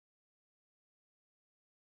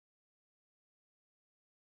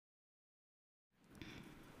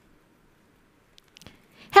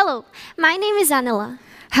Hello, my name is Anela.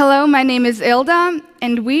 Hello, my name is Ilda,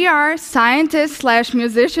 and we are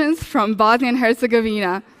scientists/musicians from Bosnia and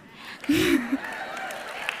Herzegovina.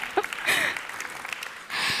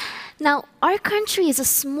 Now, our country is a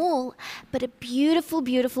small but a beautiful,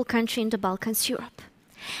 beautiful country in the Balkans, Europe.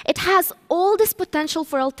 It has all this potential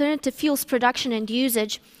for alternative fuels production and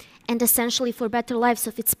usage, and essentially for better lives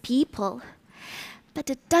of its people. But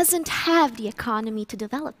it doesn't have the economy to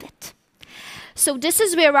develop it. So this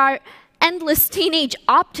is where our endless teenage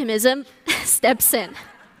optimism steps in.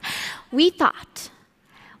 We thought,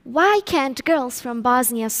 why can't girls from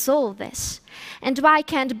Bosnia solve this? And why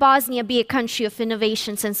can't Bosnia be a country of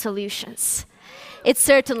innovations and solutions? It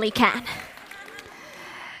certainly can.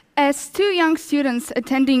 As two young students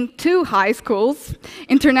attending two high schools,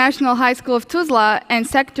 International High School of Tuzla and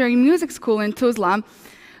Secondary Music School in Tuzla,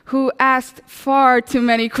 who asked far too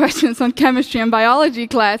many questions on chemistry and biology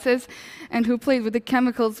classes, and who played with the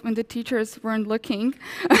chemicals when the teachers weren't looking,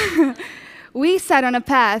 we set on a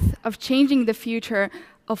path of changing the future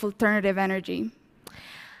of alternative energy.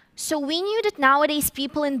 So we knew that nowadays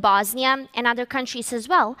people in Bosnia and other countries as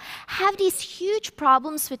well have these huge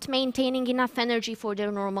problems with maintaining enough energy for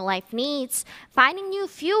their normal life needs, finding new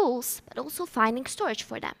fuels, but also finding storage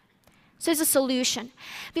for them. So as a solution,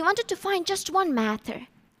 we wanted to find just one matter,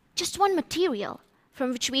 just one material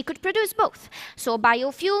from which we could produce both. So a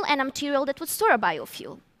biofuel and a material that would store a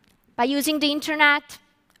biofuel. By using the internet,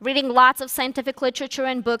 reading lots of scientific literature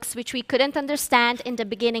and books which we couldn't understand in the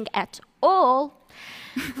beginning at all,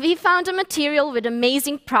 we found a material with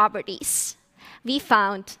amazing properties. We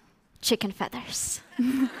found chicken feathers.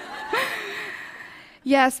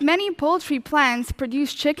 Yes, many poultry plants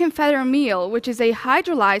produce chicken feather meal, which is a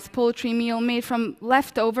hydrolyzed poultry meal made from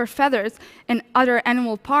leftover feathers and other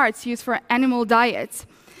animal parts used for animal diets.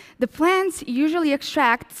 The plants usually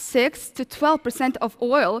extract 6 to 12% of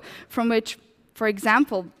oil from which, for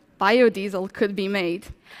example, biodiesel could be made.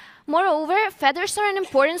 Moreover, feathers are an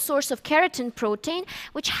important source of keratin protein,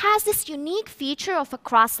 which has this unique feature of a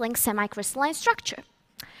cross-linked semi-crystalline structure.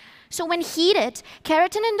 So when heated,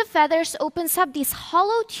 keratin in the feathers opens up these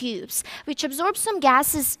hollow tubes, which absorb some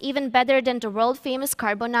gases even better than the world-famous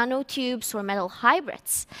carbon nanotubes or metal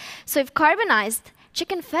hybrids. So if carbonized,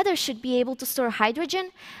 chicken feathers should be able to store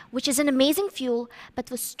hydrogen, which is an amazing fuel, but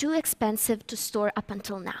was too expensive to store up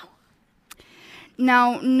until now.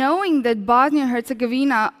 Now, knowing that Bosnia and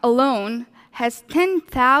Herzegovina alone has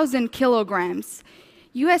 10,000 kilograms,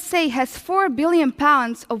 USA has 4 billion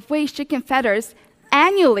pounds of waste chicken feathers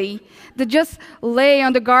annually that just lay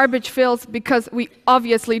on the garbage fields because we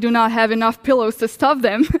obviously do not have enough pillows to stuff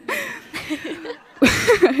them.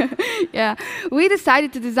 Yeah, we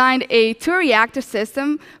decided to design a two-reactor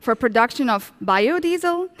system for production of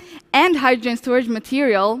biodiesel and hydrogen storage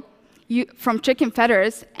material from chicken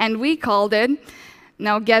feathers, and we called it,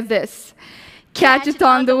 now get this, Catch it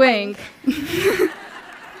on the wing.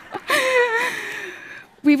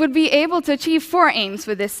 We would be able to achieve 4 aims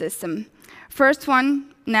with this system. First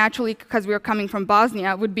one, naturally, because we are coming from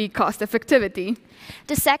Bosnia, would be cost effectivity.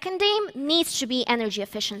 The second aim needs to be energy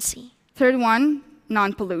efficiency. Third one,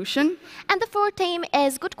 non-pollution. And the fourth aim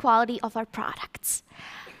is good quality of our products.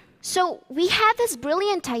 So we had this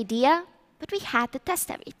brilliant idea, but we had to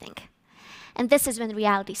test everything. And this is when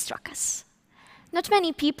reality struck us. Not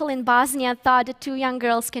many people in Bosnia thought that 2 young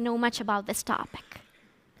girls can know much about this topic.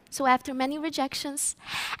 So after many rejections,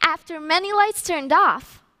 after many lights turned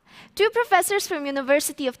off, 2 professors from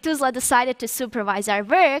University of Tuzla decided to supervise our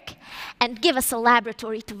work and give us a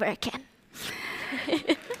laboratory to work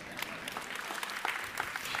in.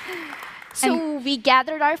 So we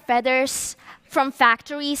gathered our feathers from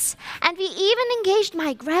factories, and we even engaged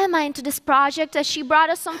my grandma into this project as she brought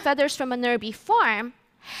us some feathers from a nearby farm.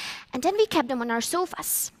 And then we kept them on our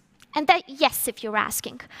sofas. And that, yes, if you're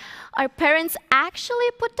asking, our parents actually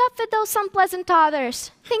put up with those unpleasant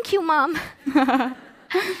others. Thank you, Mom.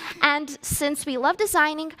 And since we love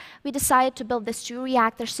designing, we decided to build this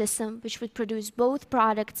two-reactor system which would produce both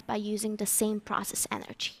products by using the same process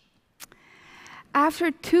energy.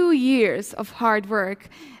 After 2 years of hard work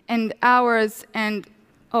and hours spent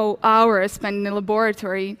in the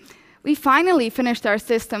laboratory, we finally finished our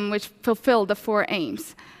system which fulfilled the 4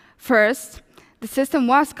 aims. First, the system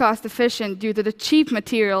was cost-efficient due to the cheap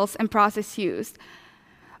materials and process used.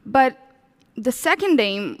 But the second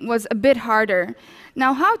aim was a bit harder.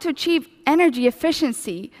 Now, how to achieve energy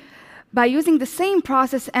efficiency by using the same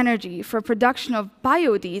process energy for production of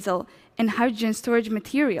biodiesel and hydrogen storage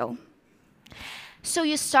material? So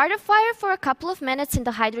you start a fire for a couple of minutes in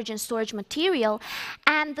the hydrogen storage material,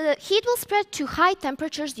 and the heat will spread to high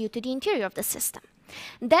temperatures due to the interior of the system.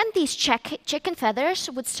 Then these chicken feathers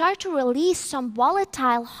would start to release some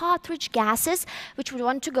volatile, hot, rich gases which would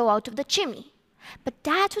want to go out of the chimney. But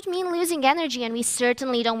that would mean losing energy, and we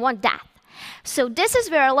certainly don't want that. So this is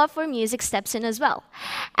where our love for music steps in as well.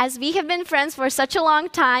 As we have been friends for such a long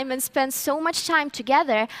time and spent so much time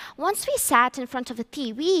together, once we sat in front of the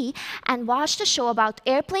TV and watched a show about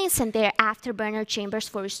airplanes and their afterburner chambers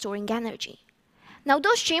for restoring energy. Now,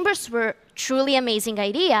 those chambers were truly amazing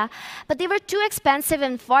idea, but they were too expensive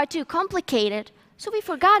and far too complicated, so we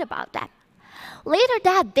forgot about them. Later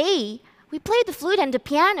that day, we played the flute and the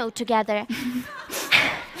piano together.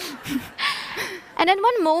 And at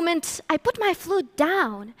one moment, I put my flute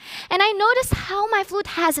down, and I noticed how my flute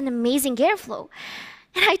has an amazing airflow.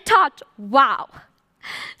 And I thought, wow.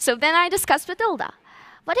 So then I discussed with Ilda,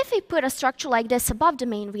 what if we put a structure like this above the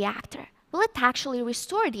main reactor? Will it actually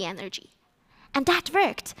restore the energy? And that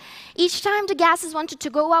worked. Each time the gases wanted to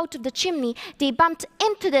go out of the chimney, they bumped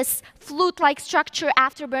into this flute-like structure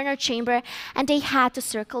afterburner chamber, and they had to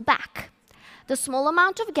circle back. The small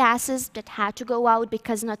amount of gases that had to go out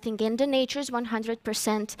because nothing in the nature is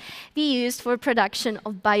 100%, we used for production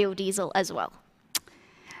of biodiesel as well.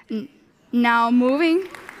 Now moving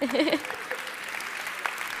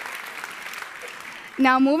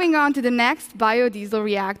on to the next biodiesel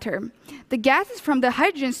reactor. The gases from the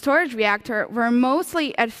hydrogen storage reactor were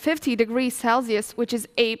mostly at 50 degrees Celsius, which is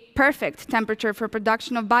a perfect temperature for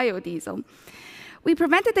production of biodiesel. We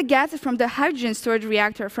prevented the gases from the hydrogen storage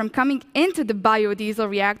reactor from coming into the biodiesel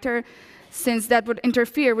reactor, since that would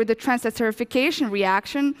interfere with the transesterification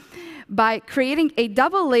reaction, by creating a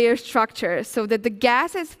double-layer structure so that the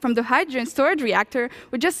gases from the hydrogen storage reactor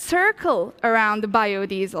would just circle around the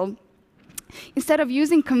biodiesel. Instead of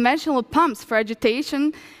using conventional pumps for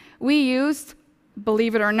agitation, we used,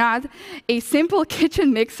 believe it or not, a simple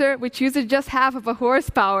kitchen mixer which uses just half of a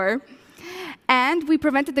horsepower. And we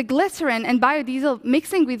prevented the glycerin and biodiesel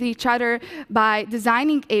mixing with each other by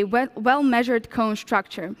designing a well-measured cone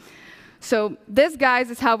structure. So this, guys,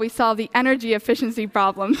 is how we solve the energy efficiency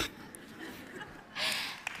problem.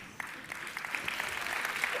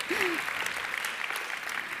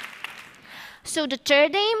 So the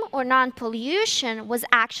third aim, or non-pollution, was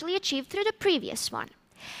actually achieved through the previous one.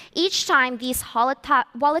 Each time these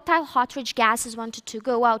volatile hot rich gases wanted to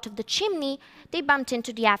go out of the chimney, they bumped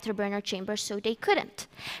into the afterburner chamber, so they couldn't.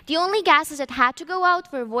 The only gases that had to go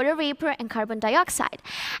out were water vapor and carbon dioxide.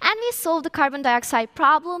 And we solved the carbon dioxide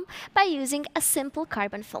problem by using a simple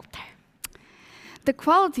carbon filter. The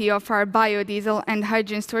quality of our biodiesel and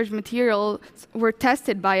hydrogen storage materials were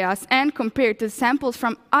tested by us and compared to samples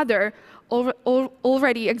from other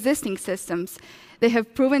already existing systems. They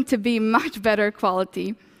have proven to be much better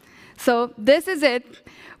quality. So this is it.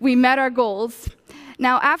 We met our goals.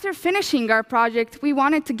 Now, after finishing our project, we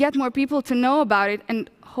wanted to get more people to know about it and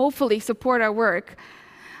hopefully support our work.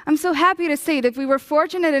 I'm so happy to say that we were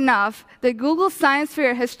fortunate enough that Google Science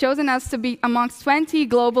Fair has chosen us to be amongst 20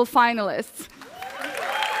 global finalists.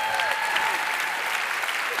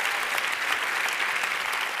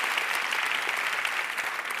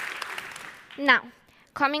 Now,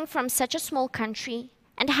 coming from such a small country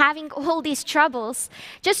and having all these troubles,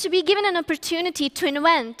 just to be given an opportunity to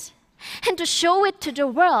invent and to show it to the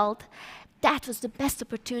world, that was the best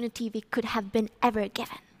opportunity we could have been ever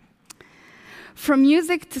given. From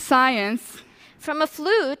music to science. From a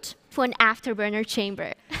flute to an afterburner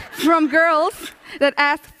chamber. From girls that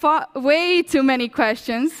ask way too many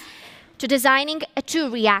questions. To designing a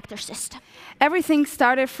two-reactor system. Everything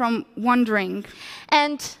started from wondering.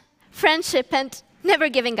 And friendship and never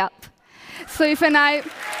giving up. So if an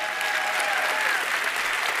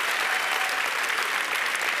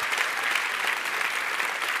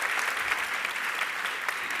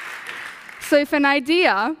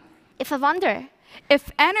idea, if a wonder,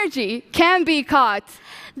 if energy can be caught,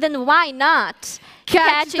 then why not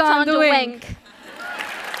catch it on the wing.